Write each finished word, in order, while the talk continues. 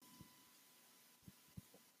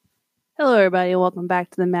Hello, everybody, and welcome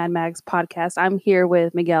back to the MadMaggs podcast. I'm here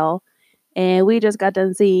with Miguel, and we just got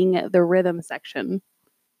done seeing the rhythm section.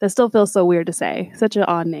 That still feels so weird to say. Such an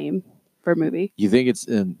odd name for a movie. You think it's,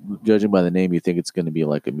 judging by the name, you think it's going to be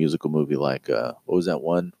like a musical movie like, what was that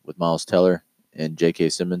one with Miles Teller and J.K.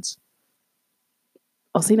 Simmons?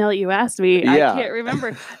 Oh, see, now that you asked me, Yeah. I can't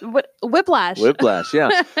remember. What Whiplash. Whiplash,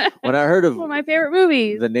 yeah. When I heard of one of my favorite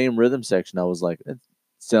movies. the name rhythm section, I was like, it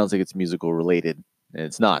sounds like it's musical related. And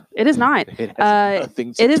it's not. It is not. It has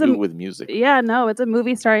nothing to do with music. Yeah, no, it's a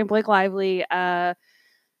movie starring Blake Lively.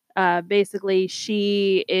 Basically,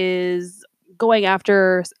 she is going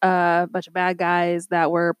after a bunch of bad guys that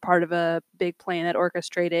were part of a big plan that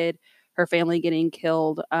orchestrated her family getting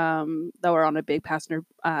killed. That were on a big passenger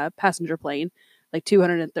plane, like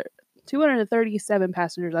 237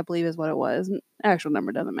 passengers, I believe, is what it was. Actual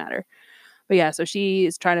number doesn't matter. But yeah, so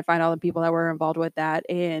she's trying to find all the people that were involved with that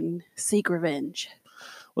and seek revenge.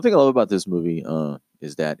 One thing I love about this movie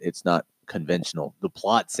is that it's not conventional. The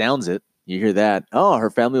plot sounds it. You hear that. Oh, her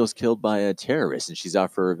family was killed by a terrorist and she's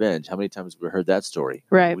out for revenge. How many times have we heard that story?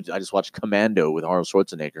 Right. I just watched Commando with Arnold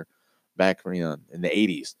Schwarzenegger back in the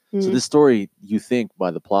 80s. Mm-hmm. So this story, you think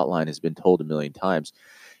by the plot line, has been told a million times.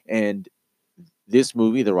 And this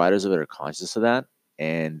movie, the writers of it are conscious of that,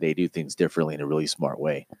 and they do things differently in a really smart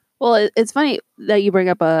way. Well, it's funny that you bring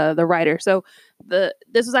up the writer. So this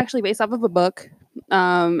was actually based off of a book.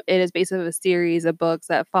 It is based off of a series of books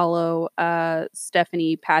that follow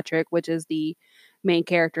Stephanie Patrick, which is the main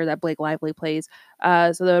character that Blake Lively plays.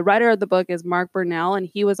 So the writer of the book is Mark Burnell, and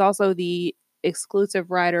he was also the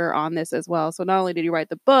exclusive writer on this as well. So not only did he write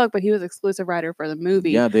the book, but he was exclusive writer for the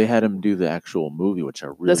movie. Yeah, they had him do the actual movie, which I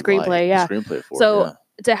really the screenplay, liked. yeah. The screenplay for so it, yeah.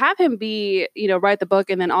 To have him be, write the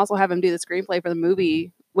book and then also have him do the screenplay for the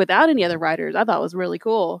movie without any other writers, I thought was really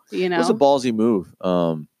cool. It was a ballsy move.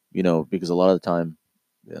 Because a lot of the time,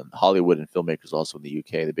 Hollywood and filmmakers, also in the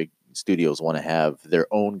UK, the big studios want to have their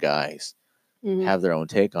own guys have their own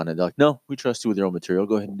take on it. They're like, no, we trust you with your own material.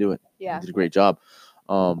 Go ahead and do it. Yeah, you did a great job.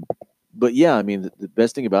 But yeah, I mean, the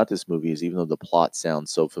best thing about this movie is even though the plot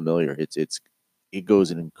sounds so familiar, it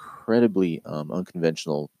goes in incredibly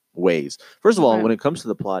unconventional ways. First of all, when it comes to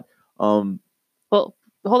the plot, well,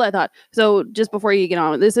 hold that thought. So just before you get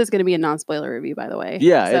on, this is going to be a non-spoiler review, by the way.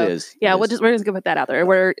 Yeah, so, it is. Yeah, we're just going to put that out there.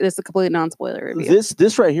 This is a completely non-spoiler review.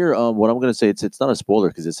 This right here, what I'm going to say, it's not a spoiler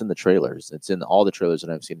because it's in the trailers. It's in all the trailers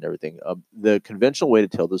that I've seen and everything. The conventional way to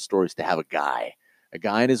tell this story is to have a guy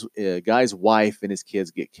and his guy's wife and his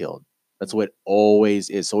kids get killed. That's what it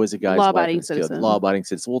always is. It's always a guy's law-abiding citizen. Law-abiding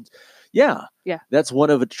citizen. Well, yeah. That's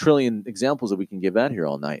one of a trillion examples that we can give out here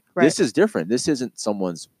all night. Right. This is different. This isn't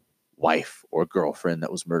someone's wife or girlfriend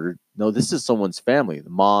that was murdered. No, this is someone's family.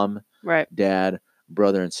 The mom, dad,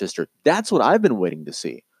 brother, and sister. That's what I've been waiting to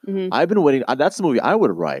see. Mm-hmm. I've been waiting. That's the movie I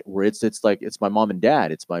would write, where it's like it's my mom and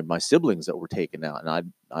dad. It's my siblings that were taken out,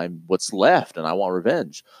 and I'm what's left, and I want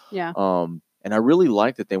revenge. Yeah. And I really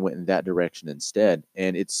like that they went in that direction instead.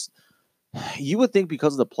 And you would think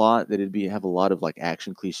because of the plot that it'd have a lot of like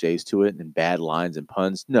action cliches to it and bad lines and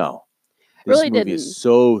puns. No, this really movie is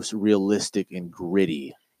so realistic and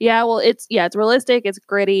gritty. Yeah, well, it's realistic. It's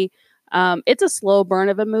gritty. It's a slow burn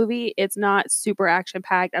of a movie. It's not super action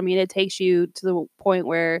packed. I mean, it takes you to the point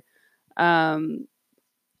where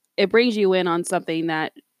it brings you in on something a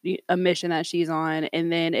mission that she's on,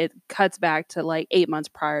 and then it cuts back to like 8 months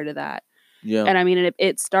prior to that. Yeah. And I mean,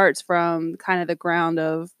 it starts from kind of the ground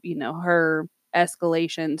of, her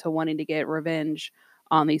escalation to wanting to get revenge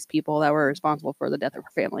on these people that were responsible for the death of her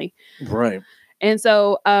family. Right. And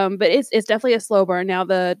so, but it's definitely a slow burn. Now,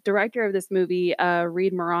 the director of this movie,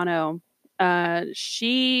 Reed Morano,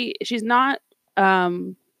 she's not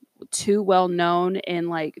too well known in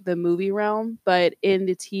like the movie realm, but in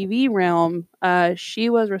the TV realm, she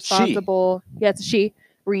was responsible. Yeah, it's she.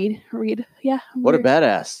 Reed. Yeah. What a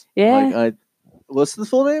badass. Yeah. What's the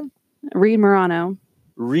full name? Reed Morano.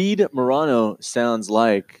 Reed Morano sounds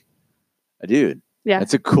like a dude. Yeah.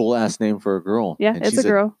 That's a cool ass name for a girl. Yeah, and it's a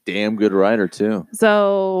girl. Damn good writer too.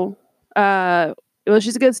 So,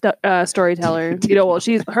 she's a good storyteller.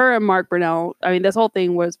 Her and Mark Burnell. I mean, this whole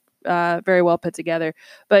thing was very well put together.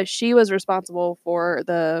 But she was responsible for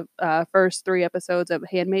the first 3 episodes of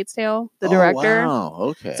 *Handmaid's Tale*. The director. Wow.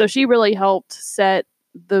 Okay. So she really helped set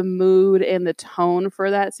the mood and the tone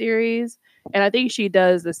for that series. And I think she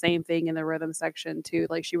does the same thing in the rhythm section too.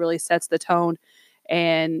 Like she really sets the tone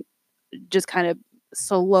and just kind of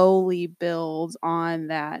slowly builds on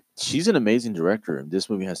that. She's an amazing director. This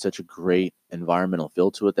movie has such a great environmental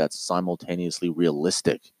feel to it that's simultaneously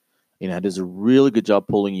realistic. It does a really good job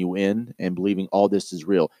pulling you in and believing all this is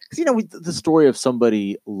real. Because, the story of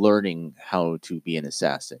somebody learning how to be an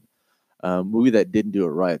assassin. Movie that didn't do it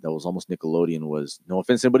right, that was almost Nickelodeon, was, no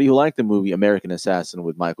offense to anybody who liked the movie, American Assassin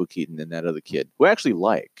with Michael Keaton and that other kid, who I actually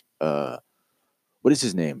like. What is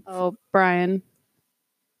his name? Oh, Brian.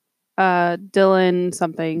 Dylan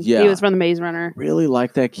something. Yeah. He was from The Maze Runner. Really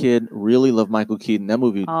like that kid. Really love Michael Keaton. That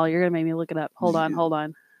movie. Oh, you're going to make me look it up. Hold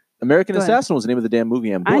on. American Assassin was the name of the damn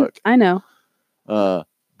movie and book. I know.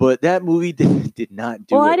 But that movie did not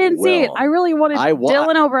do I didn't see it. I really wanted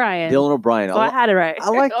Dylan O'Brien. Dylan O'Brien. So I had it right. I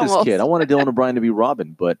like this kid. I wanted Dylan O'Brien to be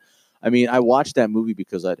Robin. But, I mean, I watched that movie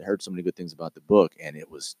because I'd heard so many good things about the book, and it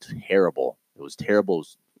was terrible. It was terrible. It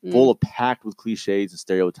was full of packed with cliches and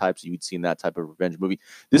stereotypes you'd see in that type of revenge movie.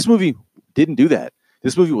 This movie didn't do that.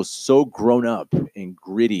 This movie was so grown up and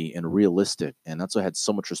gritty and realistic, and that's why I had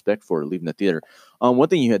so much respect for it leaving the theater. One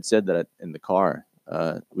thing you had said that in the car,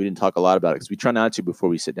 we didn't talk a lot about it because we try not to before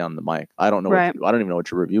we sit down on the mic. I don't know. I don't even know what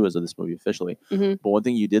your review is of this movie officially. But one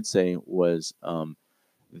thing you did say was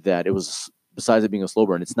that it was, besides it being a slow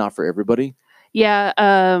burn, it's not for everybody. Yeah.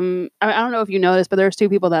 I don't know if you noticed, but there's two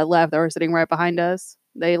people that left that were sitting right behind us.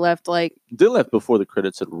 They left before the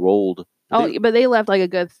credits had rolled. But they left like a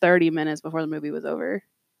good 30 minutes before the movie was over.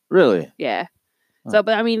 Really? Yeah. So,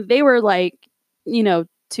 but I mean, they were like,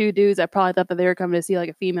 two dudes that probably thought that they were coming to see like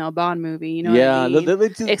a female Bond movie. What I mean?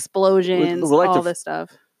 They explosions, all this stuff.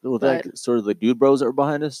 Were they sort of the dude bros that were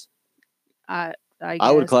behind us? I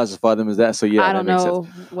would classify them as that. So yeah, I don't know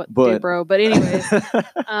what dude bro, but anyways,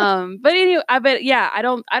 I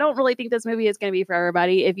don't really think this movie is going to be for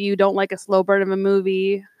everybody. If you don't like a slow burn of a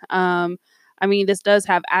movie, I mean, this does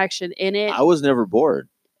have action in it. I was never bored.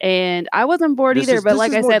 And I wasn't bored either, but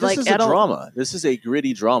like I said, this is a drama. This is a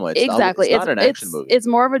gritty drama. It's not an action movie. It's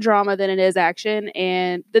more of a drama than it is action,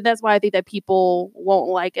 and that's why I think that people won't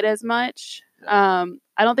like it as much. I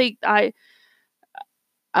don't think I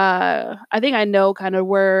think I know kind of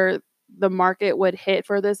where the market would hit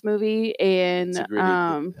for this movie, and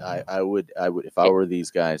I would if I were these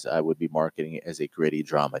guys, I would be marketing it as a gritty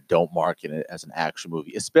drama. Don't market it as an action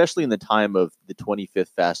movie, especially in the time of the 25th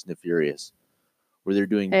Fast and the Furious, where they're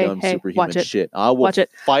doing dumb superhuman shit. I will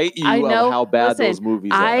fight you on how bad those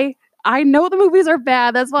movies are. I know the movies are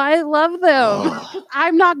bad. That's why I love them.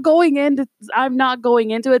 I'm not going into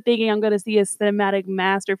it thinking I'm going to see a cinematic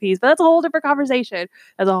masterpiece. But that's a whole different conversation.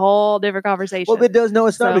 Well, it does. No,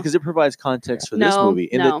 it's not, because it provides context for this movie.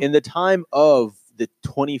 In the time of the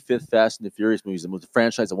 25th Fast and the Furious movies, the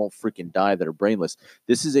franchise that won't freaking die, that are brainless.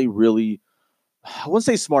 This is a really, I wouldn't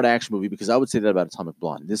say smart action movie, because I would say that about Atomic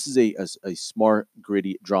Blonde. This is a smart,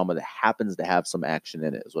 gritty drama that happens to have some action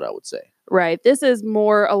in it, is what I would say. Right. This is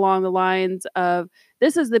more along the lines of,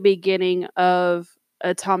 this is the beginning of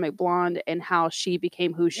Atomic Blonde and how she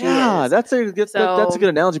became who she is. Yeah, that's a good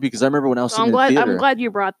analogy, because I remember when I was sitting in the theater. I'm glad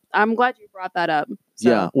you brought that up. So.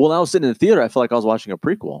 Yeah. Well, when I was sitting in the theater, I felt like I was watching a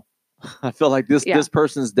prequel. I felt like this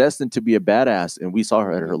person's destined to be a badass, and we saw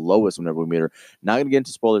her at her lowest whenever we meet her. Not going to get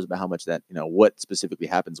into spoilers about how much that, what specifically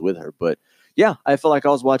happens with her, but yeah, I felt like I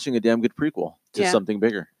was watching a damn good prequel to something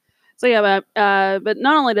bigger. So yeah, but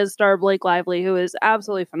not only does it star Blake Lively, who is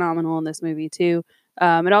absolutely phenomenal in this movie too.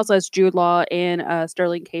 It also has Jude Law and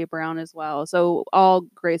Sterling K. Brown as well. So all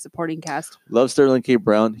great supporting cast. Love Sterling K.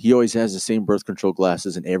 Brown. He always has the same birth control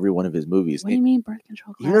glasses in every one of his movies. What do you mean birth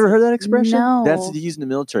control glasses? You never heard that expression? No. That's used in the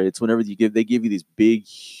military. It's whenever they give you these big,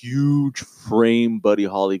 huge frame Buddy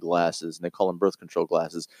Holly glasses, and they call them birth control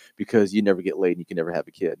glasses because you never get laid and you can never have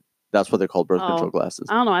a kid. That's what they're called, birth control glasses.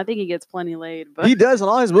 I don't know. I think he gets plenty laid. But he does in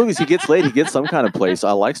all his movies. He gets laid. He gets some kind of place.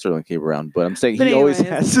 I like Sterling K. Brown, but I'm saying always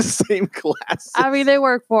has the same glasses. I mean, they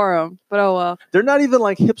work for him, but oh well. They're not even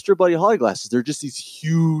like hipster Buddy Holly glasses. They're just these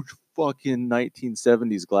huge fucking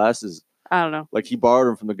 1970s glasses. I don't know. Like he borrowed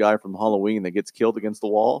them from the guy from Halloween that gets killed against the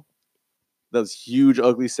wall. Those huge,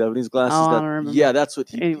 ugly 70s glasses. I don't remember. Yeah, that's what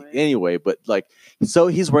he... Anyway, but like... So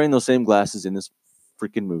he's wearing those same glasses in this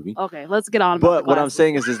freaking movie. Okay, let's get on. But what I'm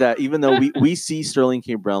saying is that even though we see Sterling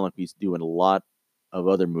K. Brown like we do in a lot of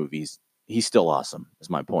other movies, he's still awesome, is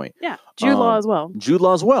my point. Yeah, Jude Law as well. Jude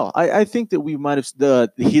Law as well. I think that we might have...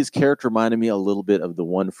 his character reminded me a little bit of the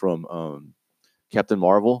one from Captain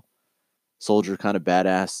Marvel. Soldier, kind of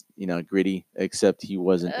badass, gritty, except he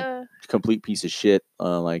wasn't a complete piece of shit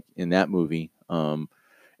like in that movie. And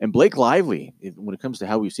Blake Lively, when it comes to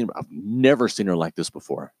how we've seen her, I've never seen her like this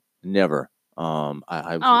before. Never.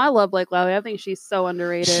 I love Blake Lively. I think she's so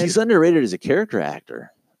underrated. She's underrated as a character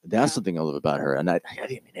actor. That's something I love about her. And I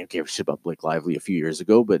didn't even give a shit about Blake Lively a few years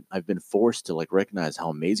ago, but I've been forced to recognize how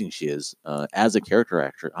amazing she is as a character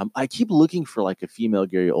actor. I keep looking for a female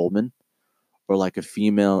Gary Oldman or a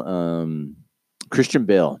female Christian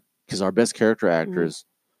Bale, because our best character actors.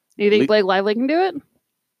 Do you think Blake Lively can do it?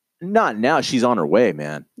 Not now. She's on her way,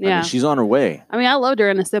 man. Yeah. I mean, she's on her way. I mean, I loved her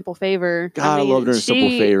in A Simple Favor. God, I loved her in A Simple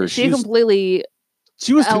Favor. She completely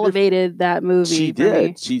elevated that movie. She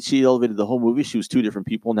did. She elevated the whole movie. She was two different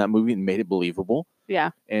people in that movie and made it believable.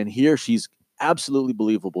 Yeah. And here she's absolutely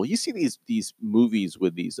believable. You see these movies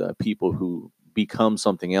with these people who become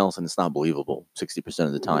something else and it's not believable 60%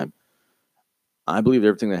 of the time. I believe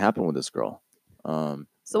everything that happened with this girl.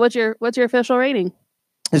 So what's your official rating?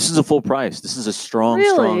 This is a full price. This is a strong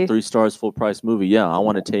 3 stars full price movie. Yeah, I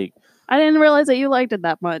want to take. I didn't realize that you liked it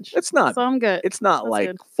that much. It's not. So I'm good. It's not That's like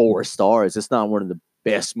good. 4 stars. It's not one of the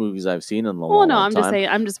best movies I've seen in a long, well, no, long I'm time. just saying.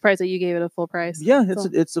 I'm just surprised that you gave it a full price. Yeah,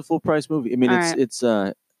 it's a full price movie. I mean, it's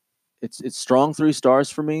strong 3 stars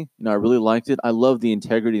for me. You know, I really liked it. I love the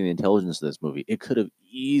integrity and the intelligence of this movie. It could have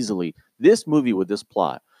easily, this movie with this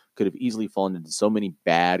plot could have easily fallen into so many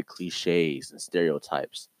bad cliches and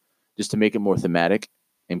stereotypes, just to make it more thematic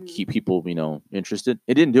and keep people, you know, interested.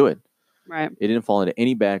 It didn't do it. Right. It didn't fall into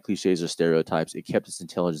any bad cliches or stereotypes. It kept its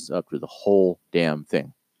intelligence up through the whole damn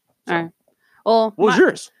thing. So, all right. Well, what was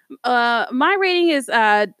yours? My rating is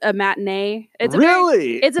a matinee. It's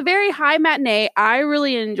a very high matinee. I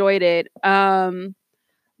really enjoyed it. But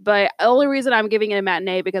the only reason I'm giving it a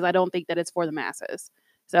matinee because I don't think that it's for the masses.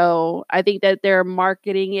 So I think that they're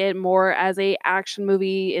marketing it more as a action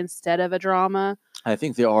movie instead of a drama. I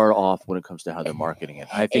think they are off when it comes to how they're marketing it.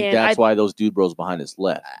 I think that's why those dude bros behind us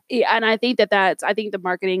left. Yeah, and I think I think the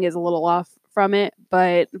marketing is a little off from it.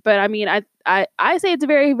 But I mean, I say it's a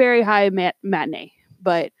very, very high matinee.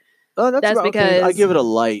 But that's because I give it a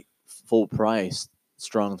light full price,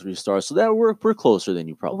 strong 3 stars. So that we're closer than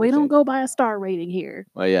you probably. We don't go by a star rating here.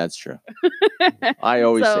 Well, yeah, that's true. I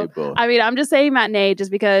always say both. I mean, I'm just saying matinee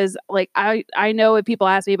just because, like, I know if people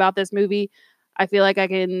ask me about this movie, I feel like I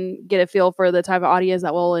can get a feel for the type of audience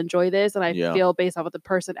that will enjoy this, and I feel based on what the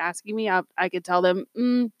person asking me, I could tell them,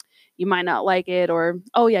 you might not like it, or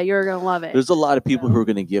oh yeah, you're gonna love it. There's a lot of people who are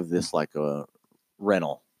gonna give this like a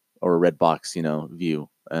rental or a red box, you know, view,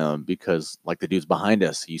 because like the dudes behind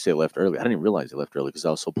us, you say left early. I didn't even realize they left early because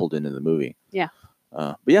I was so pulled into the movie. Yeah.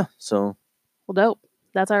 But yeah, so. Well, dope.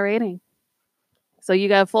 That's our rating. So you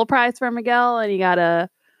got a full price for Miguel, and you got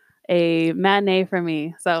a matinee for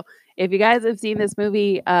me. So if you guys have seen this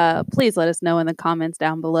movie, please let us know in the comments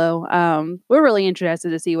down below. We're really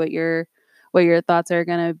interested to see what your thoughts are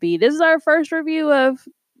gonna be. This is our first review of.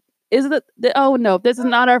 Oh no, this is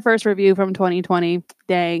not our first review from 2020.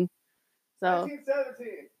 Dang. So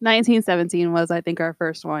 1917 was, I think, our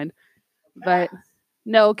first one. But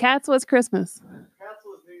no, Cats was Christmas. Cats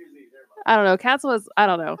was New Year's Eve. I don't know. Cats was, I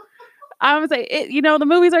don't know. I would say, the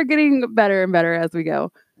movies are getting better and better as we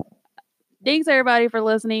go. Thanks, everybody, for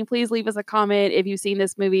listening. Please leave us a comment if you've seen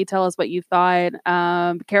this movie. Tell us what you thought.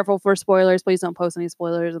 Be careful for spoilers. Please don't post any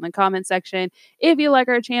spoilers in the comment section. If you like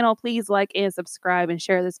our channel, please like and subscribe and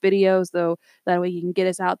share this video so that way you can get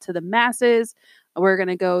us out to the masses. We're going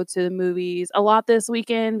to go to the movies a lot this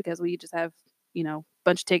weekend because we just have, a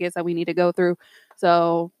bunch of tickets that we need to go through.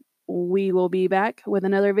 So we will be back with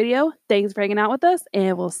another video. Thanks for hanging out with us,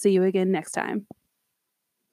 and we'll see you again next time.